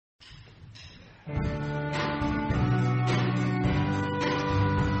Welcome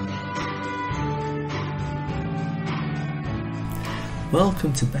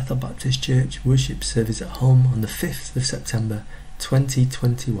to Bethel Baptist Church worship service at home on the 5th of September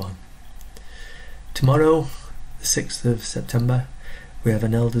 2021. Tomorrow, the 6th of September, we have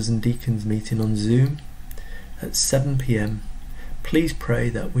an elders and deacons meeting on Zoom at 7 p.m. Please pray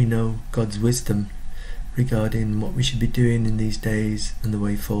that we know God's wisdom regarding what we should be doing in these days and the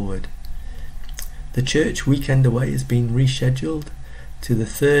way forward. The church weekend away has been rescheduled to the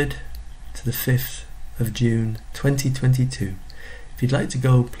 3rd to the 5th of June 2022. If you'd like to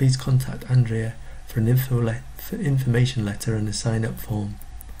go, please contact Andrea for an information letter and a sign-up form.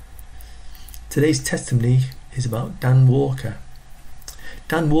 Today's testimony is about Dan Walker.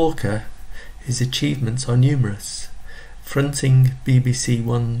 Dan Walker, his achievements are numerous, fronting BBC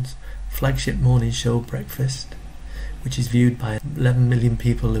One's flagship morning show Breakfast, which is viewed by 11 million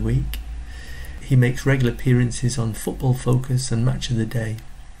people a week. He makes regular appearances on Football Focus and Match of the Day.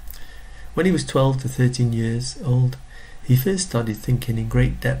 When he was 12 to 13 years old, he first started thinking in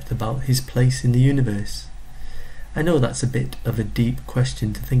great depth about his place in the universe. I know that's a bit of a deep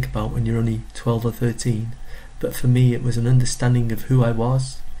question to think about when you're only 12 or 13, but for me it was an understanding of who I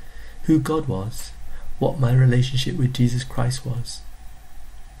was, who God was, what my relationship with Jesus Christ was.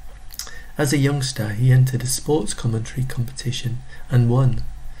 As a youngster, he entered a sports commentary competition and won.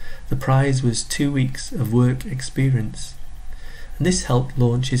 The prize was 2 weeks of work experience, and this helped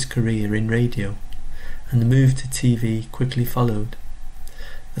launch his career in radio, and the move to TV quickly followed.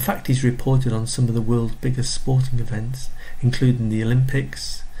 The fact he's reported on some of the world's biggest sporting events, including the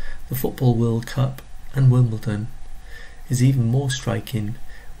Olympics, the Football World Cup and Wimbledon, is even more striking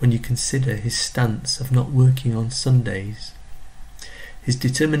when you consider his stance of not working on Sundays. His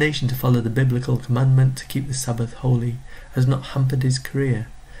determination to follow the biblical commandment to keep the Sabbath holy has not hampered his career,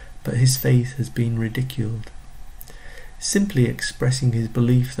 but his faith has been ridiculed. Simply expressing his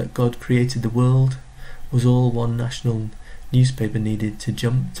belief that God created the world was all one national newspaper needed to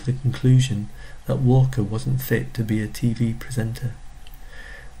jump to the conclusion that Walker wasn't fit to be a TV presenter.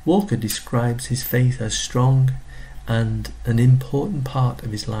 Walker describes his faith as strong and an important part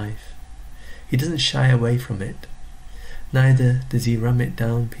of his life. He doesn't shy away from it. Neither does he ram it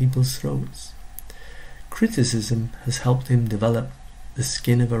down people's throats. Criticism has helped him develop the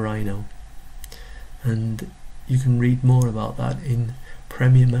skin of a rhino, and you can read more about that in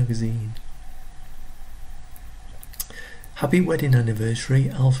Premier magazine. Happy wedding anniversary,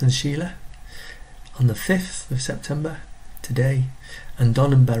 Alf and Sheila, on the 5th of September, today, and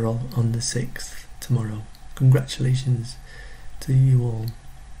Don and Beryl on the 6th, tomorrow. Congratulations to you all.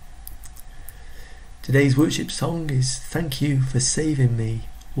 Today's worship song is Thank You for Saving Me,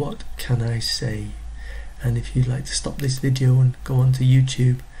 What Can I Say? And if you'd like to stop this video and go onto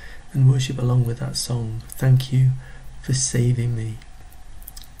YouTube and worship along with that song, Thank You for Saving Me.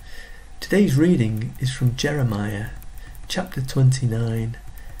 Today's reading is from Jeremiah chapter 29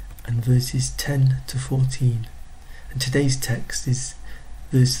 and verses 10 to 14, and today's text is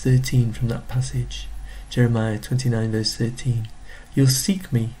verse 13 from that passage. Jeremiah 29 verse 13. You'll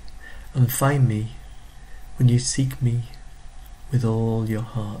seek me and find me when you seek me with all your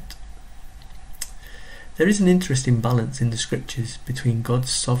heart. There is an interesting balance in the scriptures between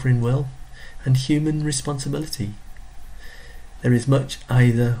God's sovereign will and human responsibility. There is much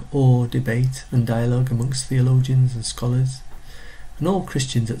either or debate and dialogue amongst theologians and scholars, and all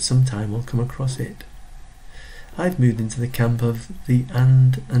Christians at some time will come across it. I've moved into the camp of the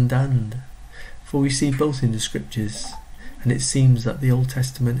and, for we see both in the scriptures, and it seems that the Old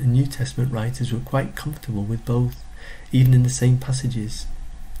Testament and New Testament writers were quite comfortable with both, even in the same passages.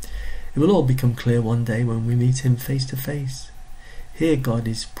 It will all become clear one day when we meet him face to face. Here God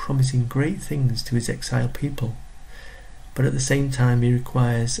is promising great things to his exiled people, but at the same time he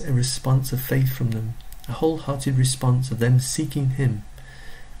requires a response of faith from them, a wholehearted response of them seeking him,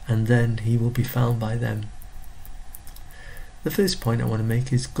 and then he will be found by them. The first point I want to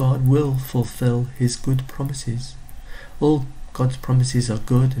make is God will fulfill his good promises. All God's promises are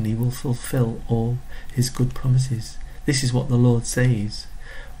good, and he will fulfill all his good promises. This is what the Lord says.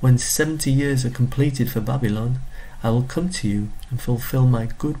 When 70 years are completed for Babylon, I will come to you and fulfill my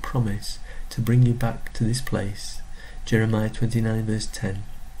good promise to bring you back to this place. Jeremiah 29 verse 10.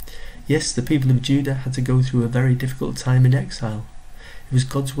 Yes, the people of Judah had to go through a very difficult time in exile. It was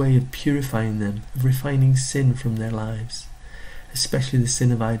God's way of purifying them, of refining sin from their lives, especially the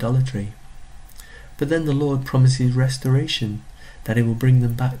sin of idolatry. But then the Lord promises restoration, that he will bring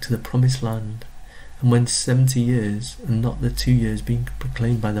them back to the promised land. And when 70 years, and not the 2 years being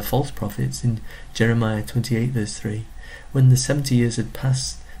proclaimed by the false prophets in Jeremiah 28 verse 3, when the 70 years had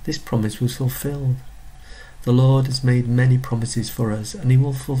passed, this promise was fulfilled. The Lord has made many promises for us, and he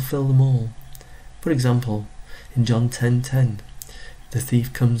will fulfill them all. For example, in John 10:10, the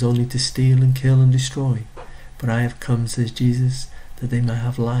thief comes only to steal and kill and destroy, but I have come, says Jesus, that they may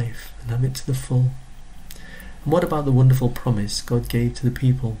have life and have it to the full. And what about the wonderful promise God gave to the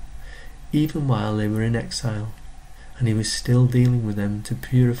people, even while they were in exile, and he was still dealing with them to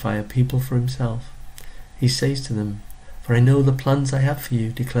purify a people for himself? He says to them, "For I know the plans I have for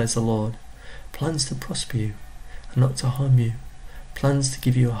you, declares the Lord, plans to prosper you and not to harm you, plans to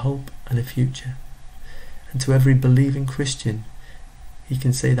give you a hope and a future." And to every believing Christian, he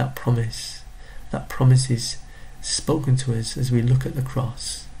can say that promise. That promise is spoken to us as we look at the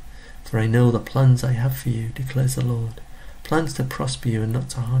cross. "For I know the plans I have for you, declares the Lord, plans to prosper you and not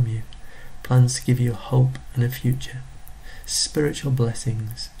to harm you, plans to give you a hope and a future." Spiritual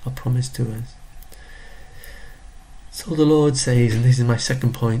blessings are promised to us. So the Lord says, and this is my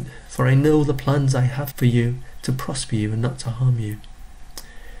second point, "For I know the plans I have for you to prosper you and not to harm you."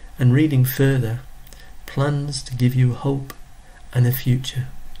 And reading further, plans to give you hope and a future.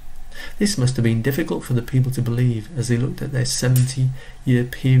 This must have been difficult for the people to believe as they looked at their 70-year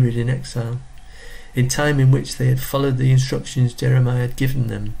period in exile, a time in which they had followed the instructions Jeremiah had given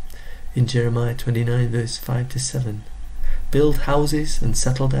them in Jeremiah 29 verse 5 to 7. Build houses and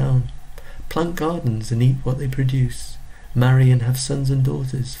settle down, plant gardens and eat what they produce, marry and have sons and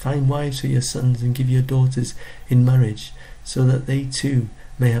daughters, find wives for your sons and give your daughters in marriage, so that they too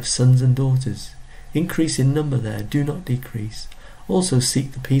may have sons and daughters. Increase in number there, do not decrease. Also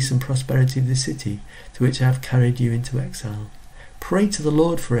seek the peace and prosperity of the city to which I have carried you into exile. Pray to the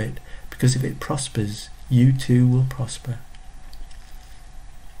Lord for it, because if it prospers, you too will prosper.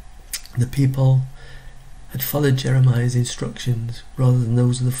 The people had followed Jeremiah's instructions rather than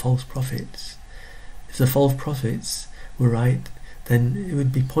those of the false prophets. If the false prophets were right, then it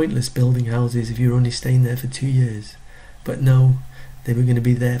would be pointless building houses if you were only staying there for 2 years. But no, they were going to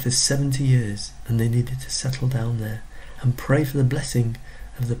be there for 70 years, and they needed to settle down there and pray for the blessing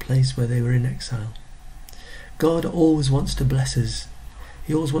of the place where they were in exile. God always wants to bless us.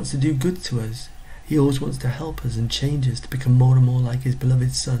 He always wants to do good to us. He always wants to help us and change us to become more and more like his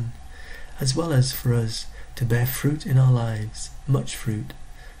beloved Son, as well as for us to bear fruit in our lives, much fruit.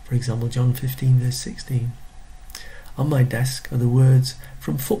 For example, John 15 verse 16. On my desk are the words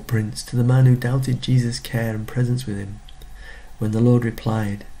from Footprints to the man who doubted Jesus' care and presence with him, when the Lord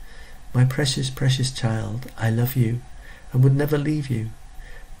replied, "My precious, precious child, I love you and would never leave you.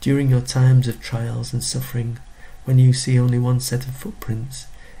 During your times of trials and suffering, when you see only one set of footprints,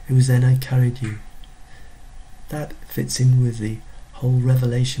 it was then I carried you." That fits in with the whole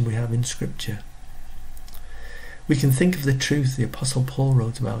revelation we have in Scripture. We can think of the truth the Apostle Paul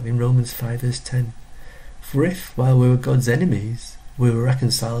wrote about in Romans 5 verse 10. "For if, while we were God's enemies, we were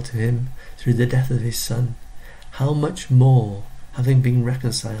reconciled to him through the death of his Son, how much more, having been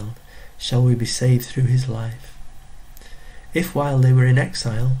reconciled, shall we be saved through his life?" If while they were in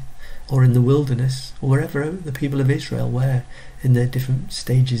exile, or in the wilderness, or wherever the people of Israel were in their different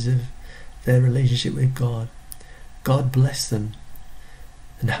stages of their relationship with God, God blessed them,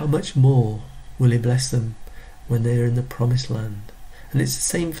 and how much more will he bless them when they are in the promised land? And it's the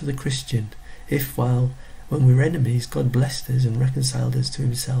same for the Christian. If when we were enemies, God blessed us and reconciled us to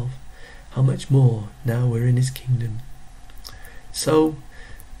himself, how much more now we're in his kingdom? So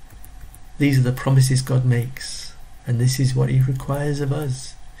these are the promises God makes, and this is what he requires of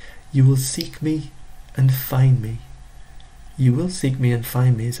us. You will seek me and find me. You will seek me and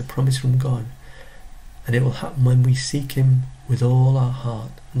find me is a promise from God, and it will happen when we seek him with all our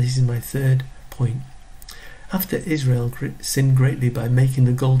heart. And this is my third point. After Israel sinned greatly by making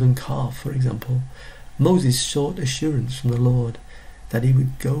the golden calf, for example, Moses sought assurance from the Lord that he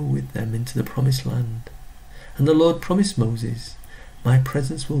would go with them into the promised land. And the Lord promised Moses, "My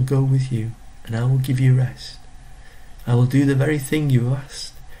presence will go with you, and I will give you rest. I will do the very thing you have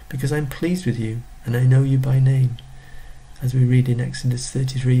asked, because I am pleased with you, and I know you by name," as we read in Exodus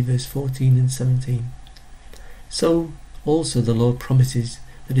 33 verse 14 and 17. So also the Lord promises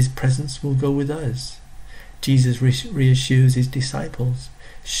that his presence will go with us. Jesus reassures his disciples,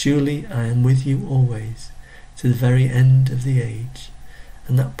 "Surely I am with you always, to the very end of the age."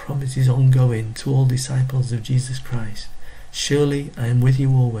 And that promise is ongoing to all disciples of Jesus Christ. Surely I am with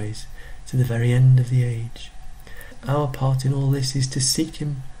you always, to the very end of the age. Our part in all this is to seek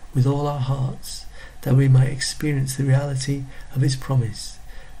him with all our hearts, that we might experience the reality of his promise,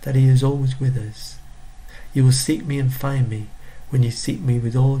 that he is always with us. You will seek me and find me when you seek me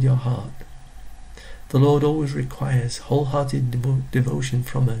with all your heart. The Lord always requires wholehearted devotion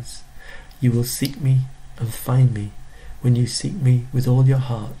from us. You will seek me and find me when you seek me with all your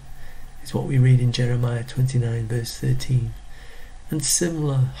heart, is what we read in Jeremiah 29 verse 13. And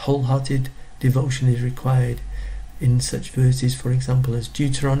similar wholehearted devotion is required in such verses, for example, as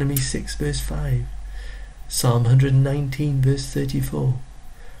Deuteronomy 6 verse 5, Psalm 119 verse 34,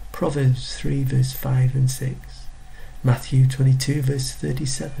 Proverbs 3 verse 5 and 6, Matthew 22 verse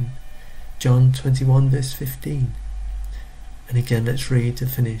 37, John 21 verse 15. And again, let's read to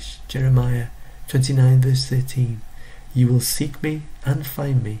finish Jeremiah 29 verse 13. You will seek me and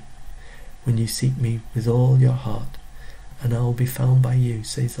find me when you seek me with all your heart, and I will be found by you,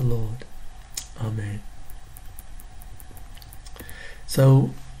 says the Lord. Amen. So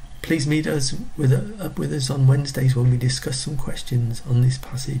please meet us up with us on Wednesdays when we discuss some questions on this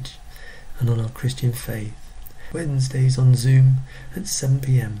passage and on our Christian faith. Wednesdays on Zoom at 7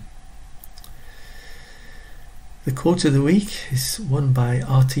 p.m. The quote of the week is one by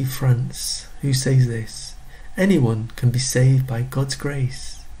R.T. France, who says this: anyone can be saved by God's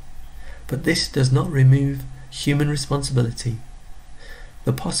grace, but this does not remove human responsibility.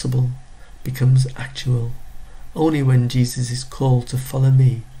 The possible becomes actual only when Jesus' call to follow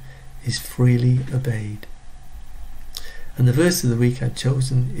me is freely obeyed. And the verse of the week I've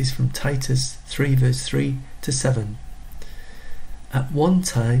chosen is from Titus 3 verse 3 to 7. At one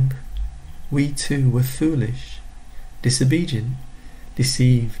time we too were foolish, disobedient,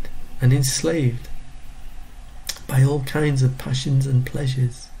 deceived, and enslaved by all kinds of passions and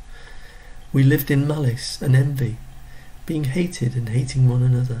pleasures. We lived in malice and envy, being hated and hating one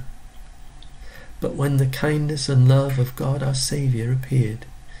another. But when the kindness and love of God our Saviour appeared,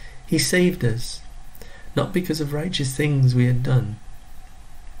 He saved us, not because of righteous things we had done,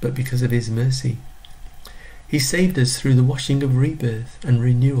 but because of His mercy. He saved us through the washing of rebirth and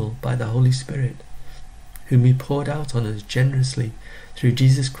renewal by the Holy Spirit, whom He poured out on us generously through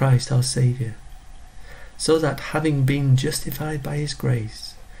Jesus Christ our Saviour, so that having been justified by His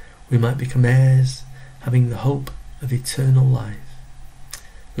grace, we might become heirs, having the hope of eternal life.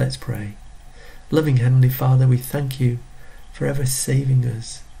 Let's pray. Loving Heavenly Father, we thank You for ever saving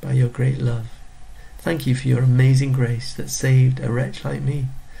us by Your great love. Thank You for Your amazing grace that saved a wretch like me.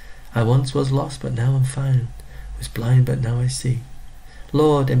 I once was lost, but now am found, was blind, but now I see.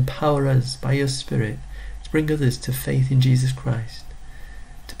 Lord, empower us by Your Spirit to bring others to faith in Jesus Christ,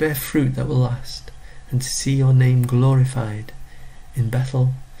 to bear fruit that will last, and to see Your name glorified in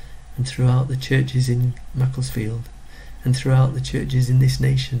Bethel and throughout the churches in Macclesfield and throughout the churches in this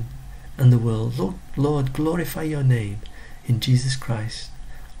nation and the world. Lord, glorify Your name in Jesus Christ.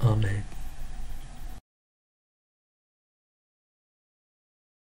 Amen.